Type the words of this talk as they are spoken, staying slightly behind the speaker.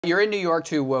You're in New York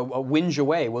to whinge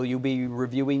away. Will you be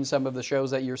reviewing some of the shows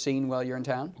that you're seeing while you're in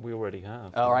town? We already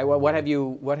have. All right. Well, what have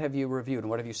you reviewed and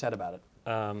what have you said about it?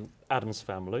 Addams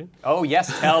Family. Oh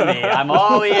yes, tell me. I'm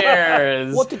all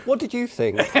ears. What did you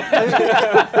think? You've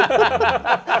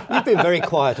been very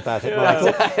quiet about it,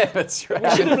 Michael. That's right.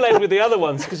 We should have led with the other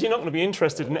ones because you're not going to be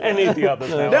interested in any of the others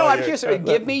now. No, I'm just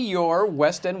give me your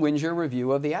West End Whinger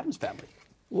review of the Addams Family.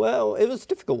 Well, it was a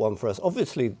difficult one for us.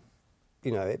 Obviously,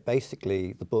 you know,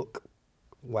 basically the book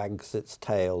wags its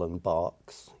tail and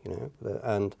barks, you know,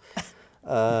 and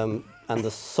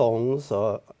the songs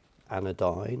are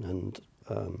anodyne and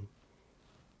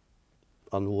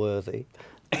unworthy,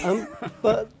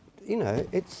 but you know,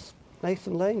 it's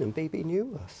Nathan Lane and B.B.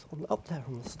 Newworth up there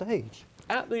on the stage.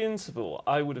 At the interval,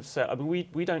 I would have said, I mean,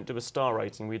 we don't do a star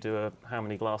rating, we do a how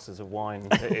many glasses of wine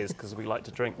it is, because we like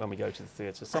to drink when we go to the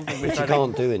theatre. Something which you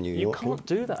can't do in New York. You can't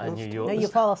do that in New York. No, you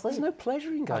fall asleep. There's no pleasure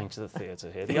in going to the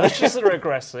theatre here. The ushers are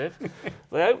aggressive.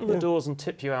 They open the doors and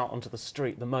tip you out onto the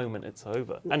street the moment it's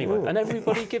over. Anyway, and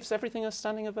everybody gives everything a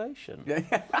standing ovation.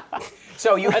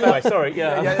 So you anyway, sorry,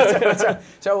 yeah.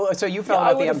 So you felt I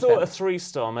about would the have Addams thought Family. a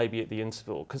 3-star maybe at the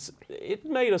interval because it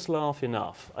made us laugh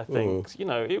enough. I think you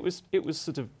know it was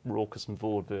sort of raucous and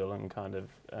vaudeville and kind of,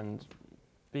 and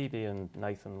BB and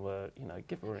Nathan were, you know,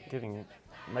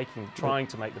 trying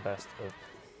to make the best of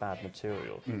bad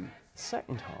material.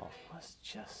 Second half was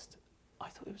just, I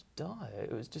thought it was dire.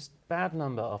 It was just bad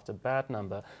number after bad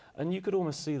number, and you could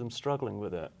almost see them struggling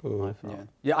with it. I felt.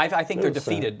 Yeah, I think they're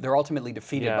defeated. They're ultimately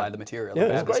defeated by the material. Yeah,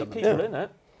 There's There's great people in it.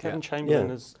 Kevin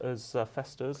Chamberlain as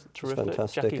Fester's terrific.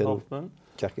 Fantastic.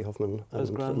 Jackie Hoffman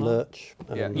and Grandma. Lurch.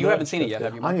 You haven't seen it yet,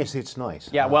 have you, Mark? I'm going to see it tonight.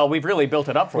 Yeah, well, we've really built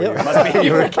it up for you. It must be,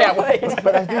 you can't wait.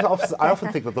 But I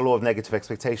often think that the law of negative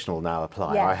expectation will now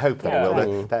apply. Yeah. I hope that Yeah. it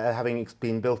will. That having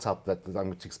been built up that I'm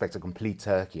going to expect a complete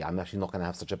turkey, I'm actually not going to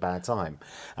have such a bad time.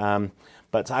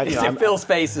 But Phil's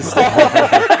face is...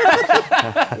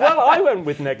 Well, I went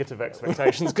with negative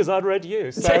expectations because I'd read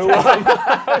you. So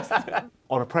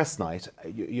on a press night,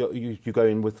 you go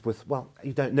in with well,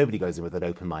 nobody goes in with an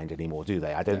open mind anymore, do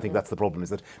they? I don't think that's the problem. Is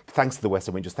that thanks to the West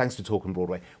End Whingers, thanks to Talk and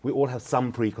Broadway, we all have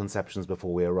some preconceptions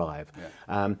before we arrive.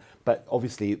 But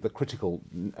obviously, the critical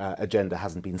agenda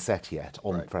hasn't been set yet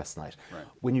on press night.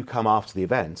 When you come after the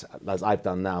event, as I've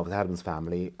done now with Addams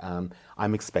Family,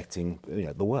 I'm expecting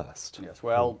the worst. Yes,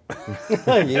 well...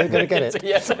 You're going to get it.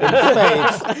 Yes. All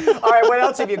right, what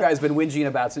else have you guys been whinging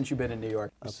about since you've been in New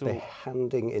York?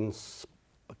 Behanding in Spokane.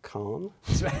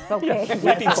 Okay.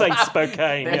 We've been saying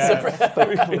Spokane.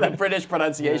 The British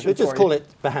pronunciation. We just call it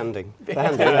behanding.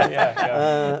 Behanding.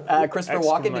 Christopher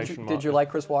Walken. Did you like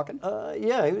Chris Walken?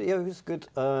 Yeah, it was good.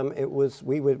 It was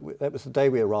the day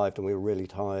we arrived and we were really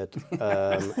tired.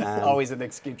 And always an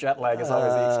excuse. Jet lag is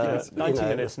always the excuse. 90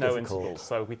 minutes, no intervals,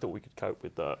 so we thought we could cope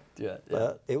with that.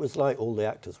 But it was like all the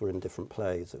actors were in different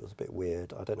plays. It was a bit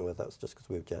weird. I don't know whether that's just because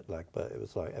we were jet lagged, but it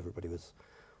was like everybody was.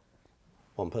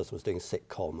 One person was doing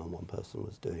sitcom and one person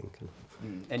was doing kind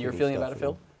of And you're feeling about it,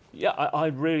 Phil? Yeah, I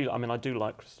mean, I do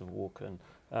like Christopher Walken,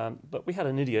 but we had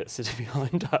an idiot sitting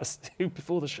behind us who,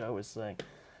 before the show, was saying,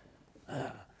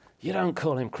 you don't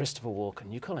call him Christopher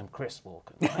Walken, you call him Chris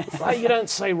Walken. Right? Like you don't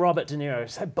say Robert De Niro, you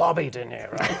say Bobby De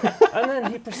Niro. And then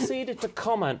he proceeded to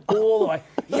comment all the way,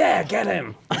 yeah, get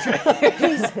him.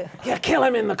 Yeah, kill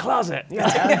him in the closet.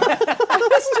 Yeah.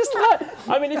 It's just like,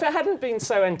 I mean, if it hadn't been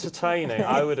so entertaining,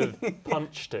 I would have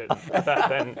punched it. But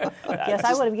then, Yes,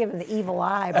 I would have given the evil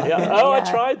eye. But I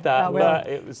tried that, Oh, really? but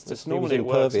it was just normally it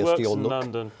works impervious to your in look.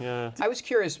 London. Yeah. I was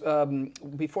curious.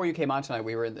 Before you came on tonight,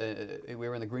 we were in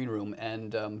the green room,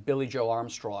 and Billy Joe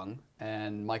Armstrong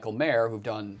and Michael Mayer, who've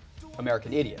done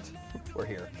American Idiot, were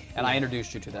here, and I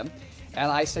introduced you to them. And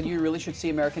I said, you really should see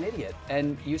American Idiot.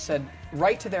 And you said,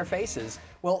 right to their faces,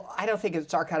 well, I don't think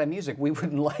it's our kind of music. We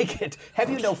wouldn't like it. Have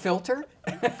you no filter?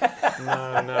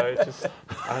 No, it just,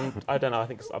 I don't know, I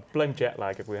think I blame jet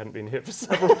lag if we hadn't been here for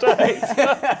several days.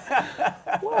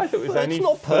 Well, I thought it was only it's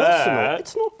not fair. personal.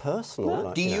 It's not personal.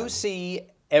 Like, Do you see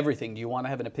everything? Do you want to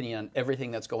have an opinion on everything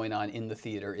that's going on in the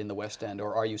theatre in the West End,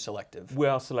 or are you selective? We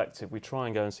are selective. We try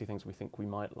and go and see things we think we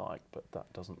might like, but that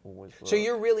doesn't always work. So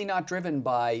you're really not driven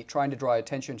by trying to draw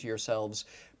attention to yourselves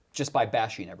just by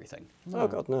bashing everything? Oh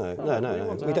God, no.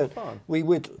 We don't.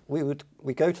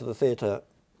 We go to the theatre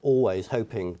always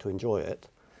hoping to enjoy it,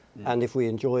 and if we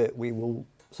enjoy it, we will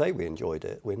say we enjoyed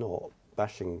it. We're not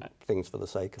bashing things for the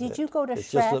sake of it. Did you go to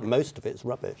It's just Shrek? that most of it's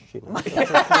rubbish, you know.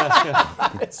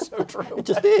 It's so true. It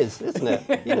just is, isn't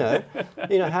it?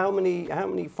 You know, how many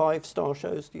 5-star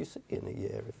shows do you see in a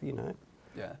year? If you know,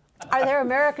 Yeah. Are there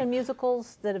American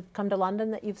musicals that have come to London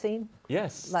that you've seen?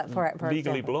 Yes. Like for Legally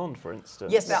example. Blonde, for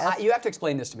instance. Yes, now you have to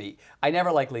explain this to me. I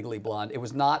never liked Legally Blonde. It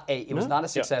was not a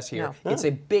success here. No. It's a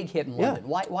big hit in London.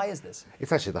 Why is this?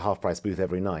 It's actually the half-price booth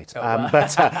every night,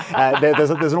 but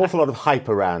there's an awful lot of hype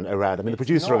around. I mean, the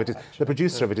producer of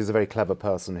it is a very clever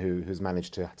person who's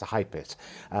managed to hype it,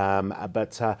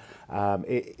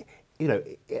 you know,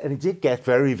 and it did get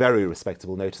very, very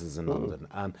respectable notices in London.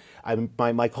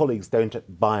 My colleagues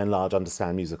don't, by and large,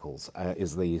 understand musicals.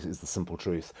 Is the simple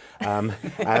truth.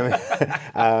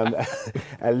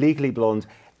 Legally Blonde,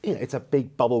 you know, it's a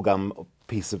big bubblegum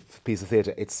piece of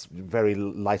theatre. It's very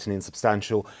light and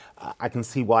insubstantial. I can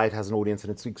see why it has an audience,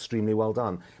 and it's extremely well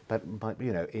done. But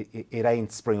you know, it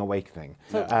ain't Spring Awakening.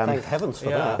 Thank heavens for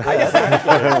that.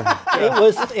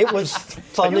 It was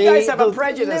funny. You guys have a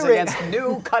prejudice against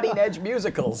new cutting-edge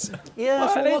musicals. Yeah,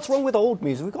 so what's wrong with old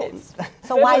music? We've got.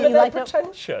 So why do you like they're it?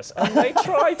 pretentious and they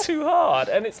try too hard,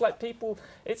 and it's like people.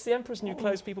 It's the Emperor's New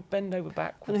Clothes. People bend over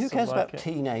backwards. And who cares like about it.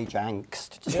 teenage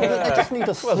angst? They just need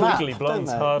a slap. Well, Legally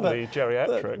Blonde's don't they? hardly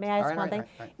geriatric. May I ask All right, one thing?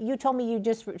 right. You told me you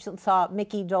just saw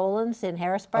Mickey Dolenz in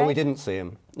Hairspray. Oh, we didn't see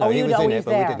him. No, Oh, he you was know in he's it,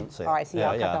 but there. we didn't see him. All right, so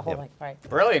I'll cut the whole thing. Right.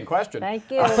 Brilliant question.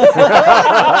 Thank you. Leave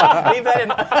that in.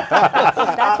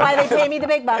 That's why they pay me the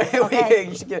big bucks.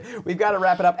 Okay. We've got to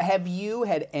wrap it up. Have you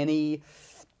had any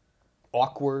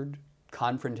awkward,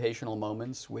 confrontational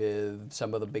moments with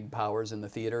some of the big powers in the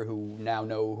theater who now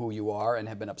know who you are and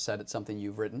have been upset at something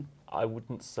you've written? I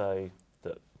wouldn't say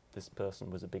that this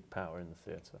person was a big power in the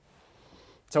theatre.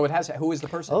 So it has. Who is the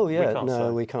person? Oh yeah, can't no,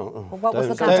 say. we can't. Oh, what was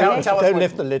the don't- confrontation? Tell us Don't what-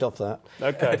 lift the lid off that.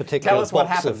 Okay. Particular Tell us what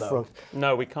box happened, of though. frog-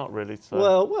 No, we can't really say.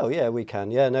 Well, yeah, we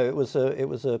can. Yeah, no, it was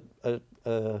a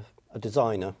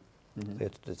designer,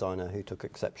 theatre designer, who took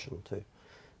exception to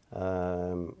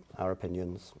our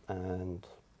opinions and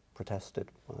protested.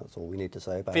 Well, that's all we need to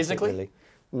say about Physically? it. Really.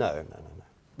 No.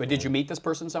 But did you meet this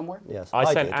person somewhere? Yes,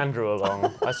 I sent did. Andrew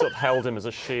along. I sort of held him as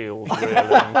a shield, really,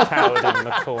 and cowered him in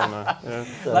the corner. Yeah.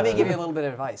 Let me give you a little bit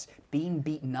of advice. Being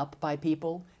beaten up by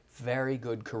people, very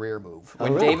good career move.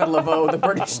 When really? David Laveau, the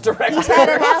British director,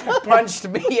 punched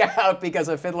me out because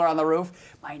of Fiddler on the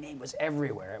Roof, my name was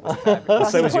everywhere. It was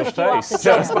fabulous. So was your pushed you off face. the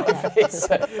So is my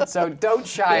face. So don't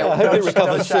shy, I hope it don't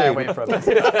recovers shy soon. away from it.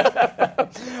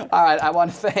 All right, I want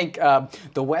to thank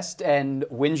the West End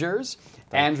Whingers,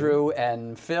 Andrew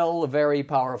and Phil, very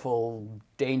powerful,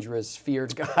 dangerous,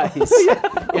 feared guys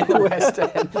in the West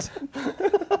End.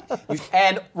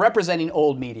 And representing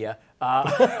old media, our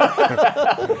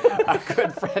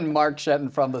good friend Mark Shenton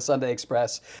from the Sunday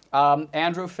Express.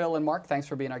 Andrew, Phil, and Mark, thanks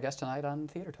for being our guest tonight on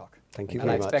Theatre Talk. Thank you And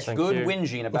I very much. expect good you.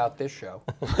 whinging about this show.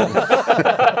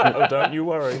 Oh, don't you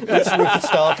worry. We've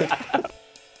started.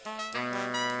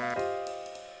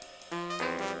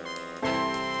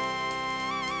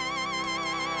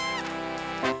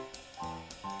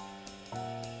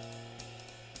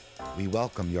 We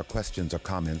welcome your questions or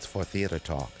comments for Theatre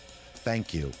Talk.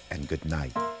 Thank you and good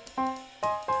night.